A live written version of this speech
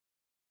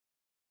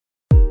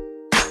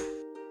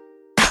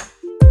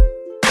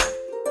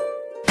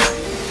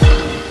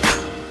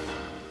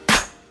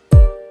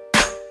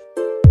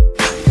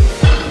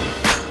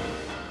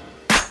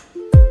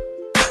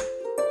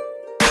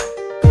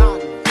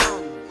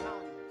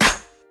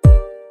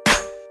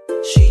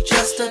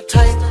just the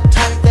type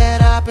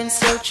that I've been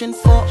searching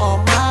for all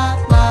my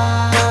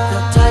life. The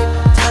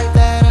type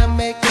that'll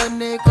make a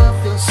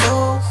nigga feel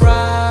so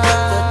right.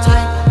 The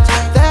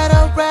type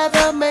that'll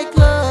rather make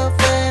love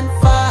than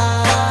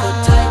fight. The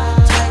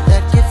type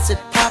that gets it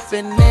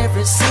poppin'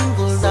 every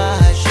single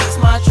night. She's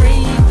my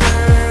dream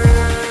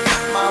girl,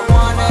 my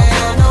one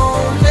and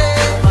only,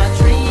 my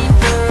dream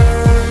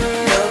girl.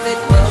 Love it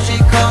when she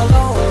call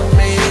on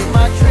me,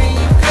 my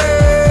dream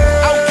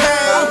girl.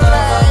 Okay, I love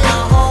my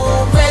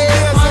homie,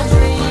 my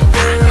dream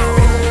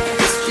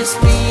girl. It's just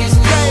me and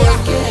you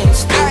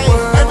against the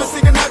world. Every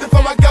single night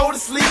before I go to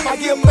sleep, I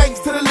give thanks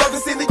to the Lord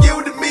that's in you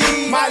to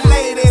me. My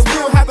lady, we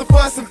don't have to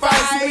fuss and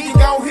fight, so we can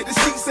go hit the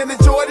sheets and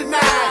enjoy the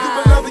night. You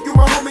my lover, you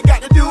my homie,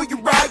 got to do you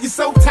right. You're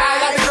so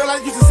tired, like the girl I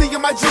used to see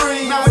in my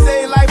dreams.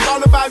 Nowadays, life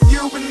all about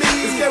you and me.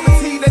 It's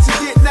guaranteed that you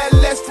get nothing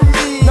less from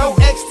me. No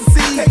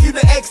ecstasy, take you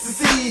to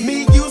ecstasy.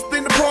 Me and you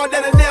spend the part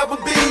that'll never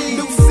be.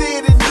 New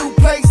city, new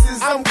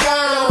places, I'm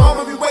gone.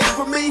 Mama be waiting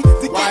for me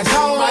to get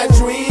home. My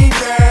dream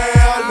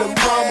girl, the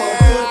mama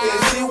good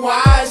that she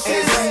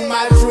watches.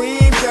 My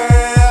dream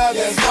girl,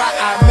 that's why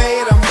I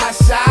made her my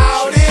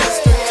shout. She's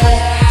the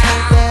type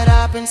that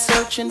I've been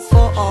searching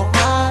for all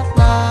my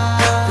life.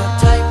 The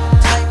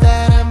type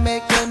that'll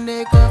make a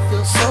nigga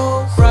feel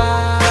so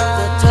right.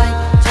 The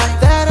type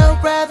that'll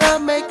rather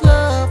make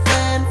love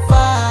than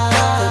fight.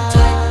 The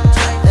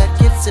type that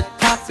gets it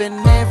poppin'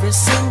 every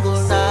single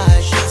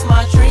night. She's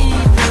my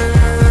dream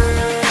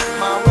girl,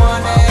 my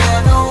one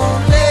and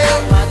only,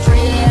 my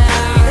dream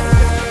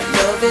girl.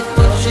 Love it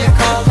when she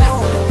call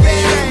on me,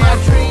 my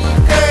dream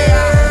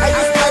girl. I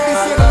just might be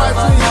sitting in my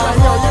dreams right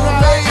here, you know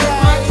what I mean?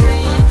 My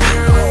dream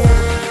girl.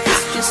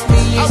 It's just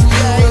me and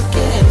you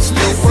against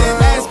the Listen,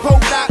 world. ass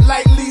poked out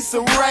like Lisa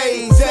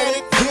Ray.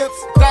 Janet, hips,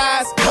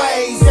 thighs,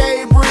 waist.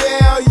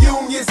 Gabrielle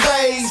Union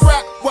stays.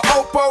 Strap with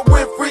Oprah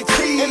Winfrey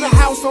cheese. In the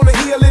house on the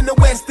hill in the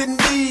West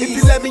Indies. If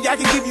you let me, I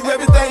can give you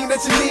everything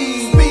that you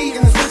need. Speed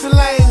in the switching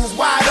lanes,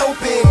 wide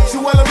open. She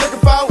what I'm looking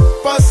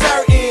for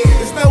certain.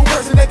 There's no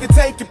person that can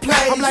take your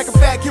place. I'm like a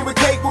fat kid with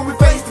cake when we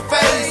face to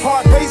face.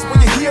 Hard pace when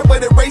you're here,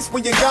 but it race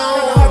when you're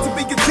gone.